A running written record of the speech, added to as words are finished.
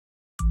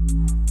Hey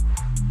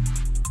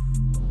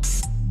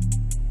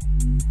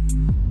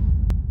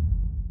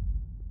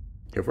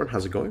everyone,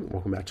 how's it going?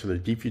 Welcome back to the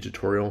Deepvue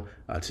tutorial.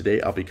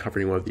 Today I'll be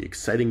covering one of the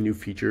exciting new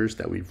features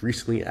that we've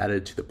recently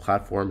added to the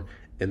platform,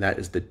 and that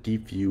is the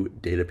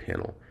Deepvue Data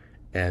Panel.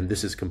 And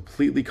this is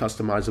completely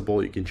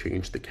customizable. You can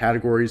change the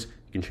categories,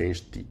 you can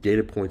change the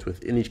data points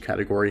within each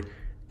category,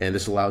 and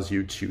this allows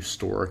you to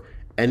store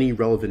any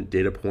relevant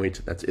data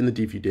point that's in the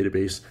Deepvue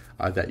database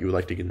that you would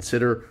like to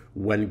consider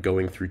when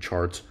going through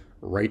charts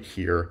right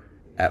here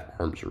at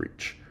arm's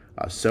reach.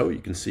 So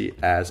you can see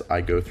as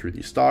I go through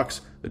these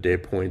stocks, the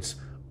data points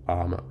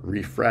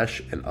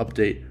refresh and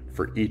update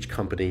for each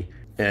company,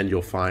 and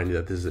you'll find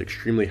that this is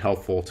extremely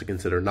helpful to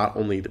consider not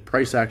only the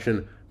price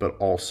action but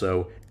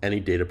also any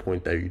data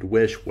point that you'd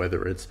wish,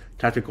 whether it's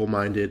technical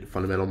minded,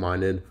 fundamental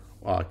minded,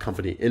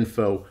 company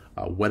info,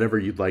 whatever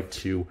you'd like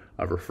to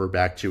refer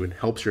back to and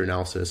helps your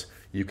analysis,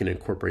 you can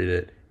incorporate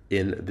it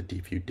in the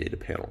Deepvue Data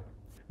Panel.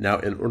 Now,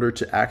 in order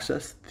to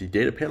access the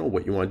data panel,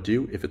 what you want to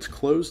do if it's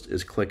closed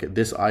is click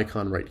this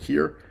icon right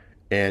here.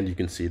 And you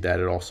can see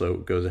that it also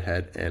goes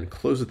ahead and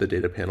closes the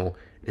data panel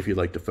if you'd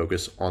like to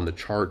focus on the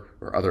chart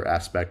or other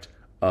aspect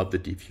of the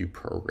Deepvue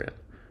program.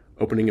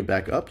 Opening it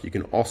back up, you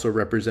can also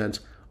represent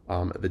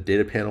the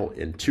data panel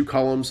in 2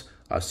 columns.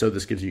 So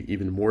this gives you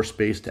even more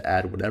space to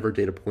add whatever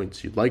data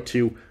points you'd like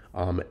to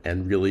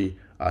and really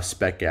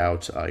spec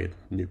out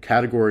new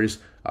categories,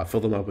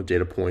 fill them up with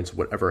data points,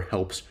 whatever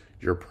helps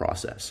your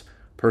process.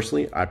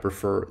 Personally, I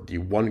prefer the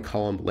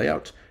 1-column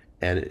layout,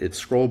 and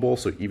it's scrollable,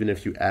 so even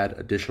if you add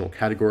additional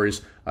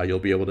categories, you'll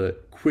be able to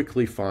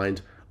quickly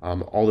find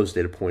all those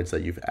data points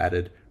that you've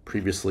added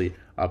previously,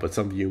 but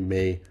some of you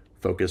may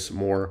focus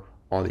more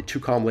on the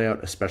 2-column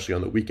layout, especially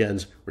on the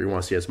weekends where you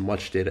want to see as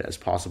much data as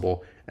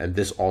possible, and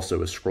this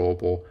also is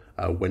scrollable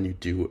when you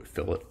do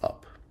fill it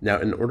up. Now,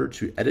 in order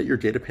to edit your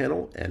data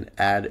panel and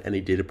add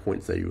any data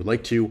points that you would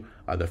like to,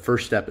 the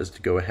first step is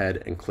to go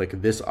ahead and click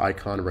this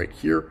icon right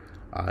here.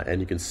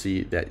 And you can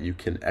see that you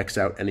can X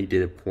out any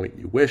data point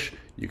you wish.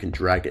 You can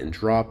drag it and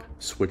drop,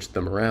 switch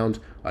them around.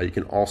 You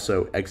can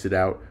also exit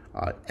out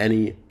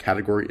any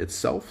category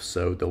itself.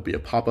 So there'll be a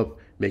pop-up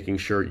making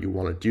sure you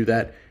want to do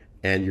that.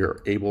 And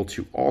you're able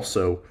to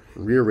also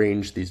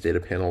rearrange these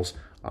data panels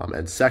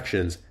and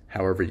sections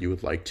however you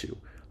would like to.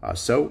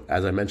 So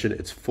as I mentioned,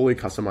 it's fully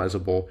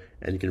customizable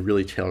and you can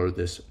really tailor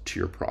this to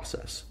your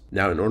process.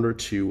 Now, in order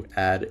to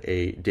add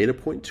a data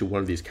point to one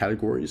of these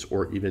categories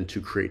or even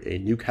to create a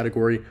new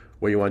category,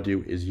 what you want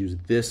to do is use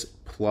this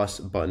plus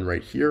button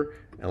right here.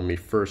 And let me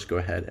first go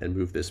ahead and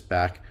move this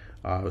back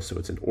so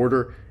it's in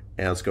order.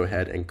 And let's go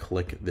ahead and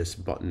click this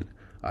button.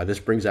 This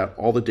brings out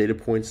all the data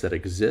points that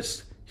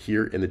exist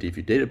here in the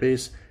Deepvue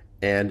database,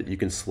 and you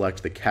can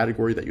select the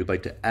category that you'd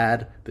like to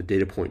add the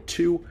data point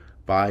to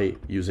by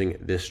using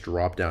this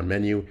drop-down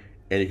menu.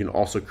 And you can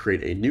also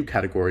create a new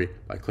category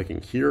by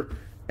clicking here,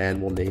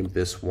 and we'll name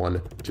this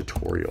one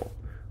tutorial.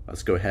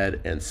 Let's go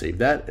ahead and save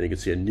that, and you can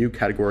see a new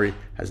category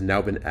has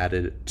now been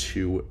added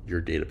to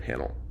your data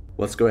panel.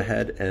 Let's go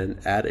ahead and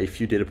add a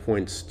few data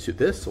points to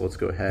this. So let's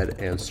go ahead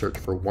and search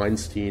for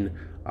Weinstein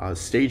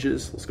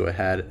stages. Let's go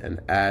ahead and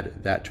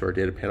add that to our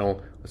data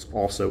panel. Let's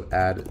also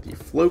add the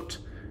float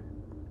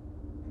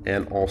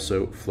and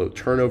also float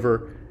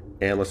turnover,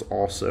 and let's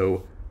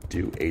also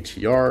do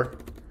ATR,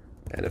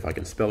 and if I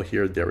can spell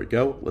here, there we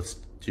go. Let's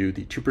do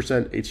the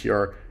 2%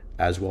 ATR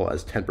as well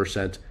as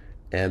 10%,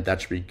 and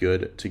that should be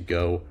good to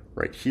go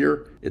right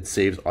here. It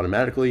saves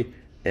automatically,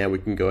 and we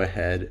can go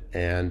ahead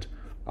and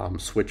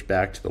switch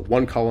back to the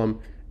 1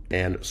 column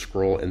and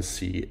scroll and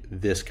see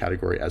this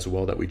category as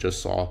well that we just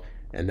saw,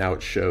 and now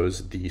it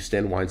shows the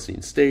Stan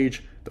Weinstein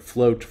stage, the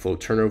float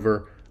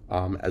turnover,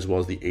 as well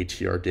as the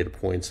ATR data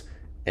points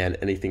and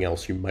anything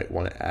else you might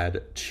want to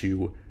add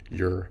to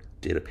your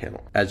data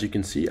panel. As you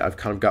can see, I've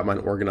kind of got mine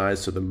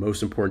organized so the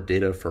most important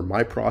data for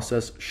my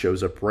process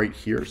shows up right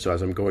here. So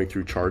as I'm going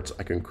through charts,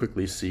 I can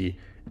quickly see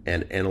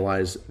and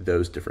analyze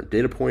those different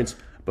data points,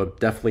 but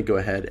definitely go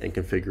ahead and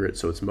configure it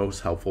so it's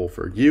most helpful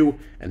for you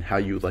and how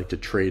you would like to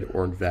trade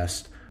or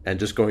invest. And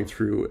just going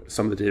through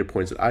some of the data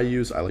points that I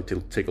use, I like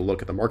to take a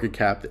look at the market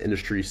cap, the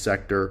industry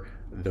sector,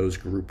 those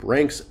group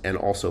ranks, and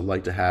also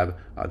like to have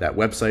that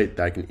website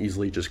that I can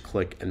easily just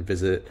click and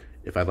visit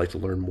if I'd like to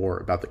learn more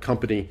about the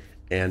company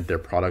and their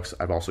products.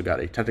 I've also got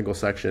a technical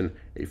section,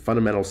 a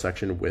fundamental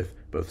section with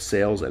both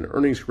sales and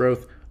earnings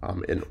growth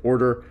in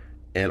order,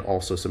 and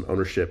also some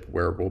ownership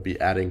where we'll be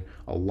adding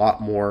a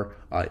lot more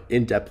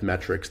in-depth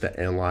metrics that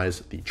analyze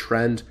the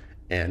trend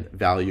and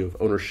value of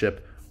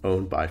ownership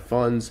owned by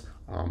funds,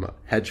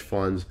 hedge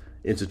funds,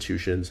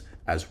 institutions,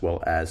 as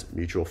well as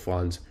mutual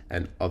funds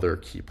and other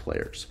key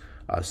players.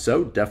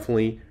 So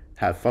definitely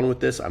have fun with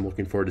this. I'm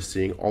looking forward to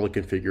seeing all the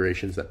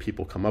configurations that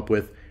people come up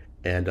with.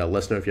 And let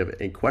us know if you have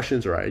any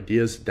questions or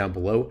ideas down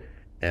below.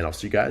 And I'll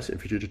see you guys in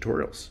future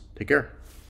tutorials. Take care.